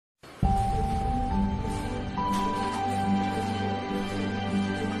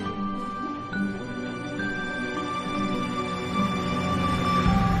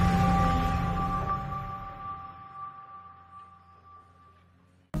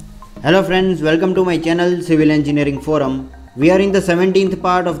Hello friends, welcome to my channel Civil Engineering Forum. We are in the 17th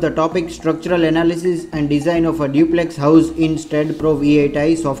part of the topic Structural Analysis and Design of a Duplex House in STAAD Pro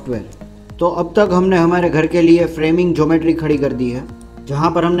V8i software. तो अब तक हमने हमारे घर के लिए framing geometry खड़ी कर दी है,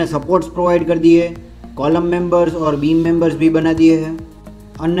 जहां पर हमने सपोर्ट्स प्रोवाइड कर दिए, कॉलम मेंबर्स और बीम मेंबर्स भी बना दिए हैं,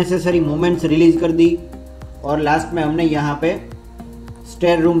 अननेसेसरी मोमेंट्स रिलीज कर दी और लास्ट में हमने यहाँ पे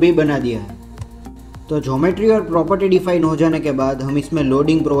स्टेयर रूम भी बना दिया है। तो ज्योमेट्री और प्रॉपर्टी डिफाइन हो जाने के बाद हम इसमें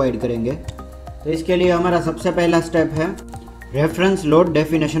लोडिंग प्रोवाइड करेंगे। तो इसके लिए हमारा सबसे पहला स्टेप है रेफरेंस लोड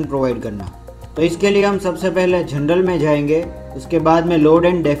डेफिनेशन प्रोवाइड करना। तो इसके लिए हम सबसे पहले जनरल में जाएंगे, उसके बाद में लोड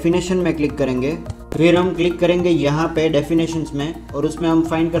एंड डेफिनेशन में क्लिक करेंगे, फिर हम क्लिक करेंगे यहाँ पे डेफिनेशंस में और उसमें हम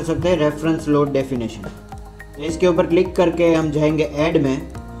फाइंड कर सकते हैं रेफरेंस लोड डेफिनेशन। तो इसके ऊपर क्लिक करके हम जाएंगे ऐड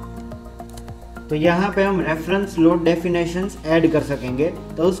में। तो यहाँ पे हम रेफरेंस लोड डेफिनेशंस ऐड कर सकेंगे।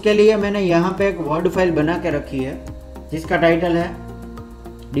 तो उसके लिए मैंने यहाँ पे एक वर्ड फाइल बना के रखी है जिसका टाइटल है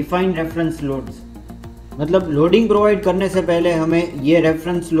डिफाइन रेफरेंस लोड्स। मतलब लोडिंग प्रोवाइड करने से पहले हमें ये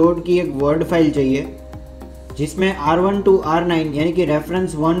रेफरेंस लोड की एक वर्ड फाइल चाहिए जिसमें R1 to R9 यानी कि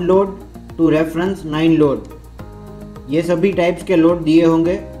reference 1 load to reference 9 load ये सभी टाइप्स के लोड दिए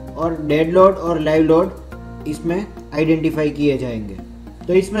होंगे और डेड लोड और लाइव लोड इसमें आइडेंटिफाई किए जाएंगे।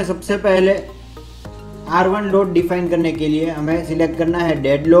 तो इसमें सबसे पहले R1 लोड डिफाइन करने के लिए हमें सिलेक्ट करना है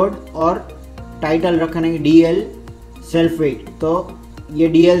डेड लोड और टाइटल रखना है DL सेल्फ वेट। तो ये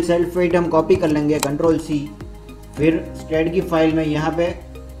DL सेल्फ वेट हम कॉपी कर लेंगे Ctrl+C, फिर स्टैड की फाइल में यहाँ पे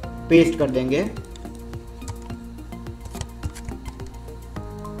पेस्ट कर देंगे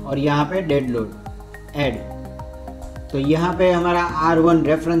और यहाँ पे डेड लोड ऐड। तो यहाँ पे हमारा R1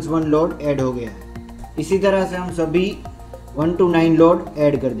 रेफरेंस 1 लोड ऐड हो गया है। इसी तरह से हम सभी 1 to 9 लोड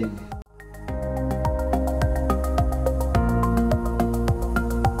ऐड कर देंगे।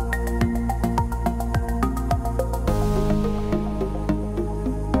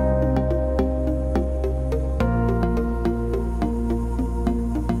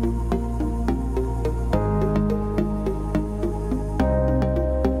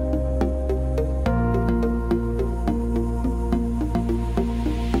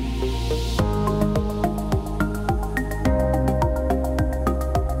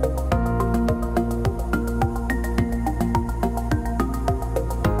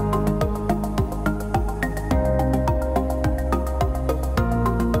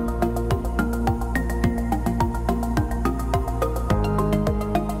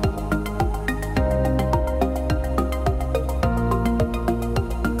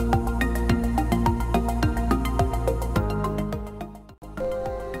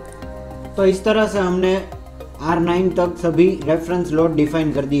 तो इस तरह से हमने R9 तक सभी रेफरेंस लोड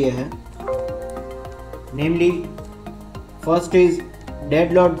डिफाइन कर दिए हैं। नेमली first is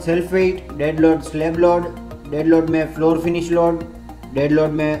dead load self weight, dead load slab load, dead load में floor finish load, dead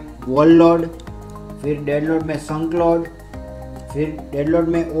load में वॉल लोड, फिर डेड लोड में संक लोड, फिर डेड लोड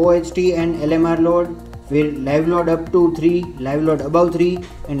में OHT एंड LMR लोड, फिर live load up to 3, live load above 3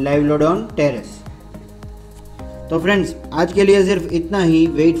 and live load on terrace. तो friends आज के लिए सिर्फ इतना ही।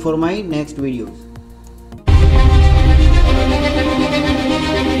 Wait for my next videos.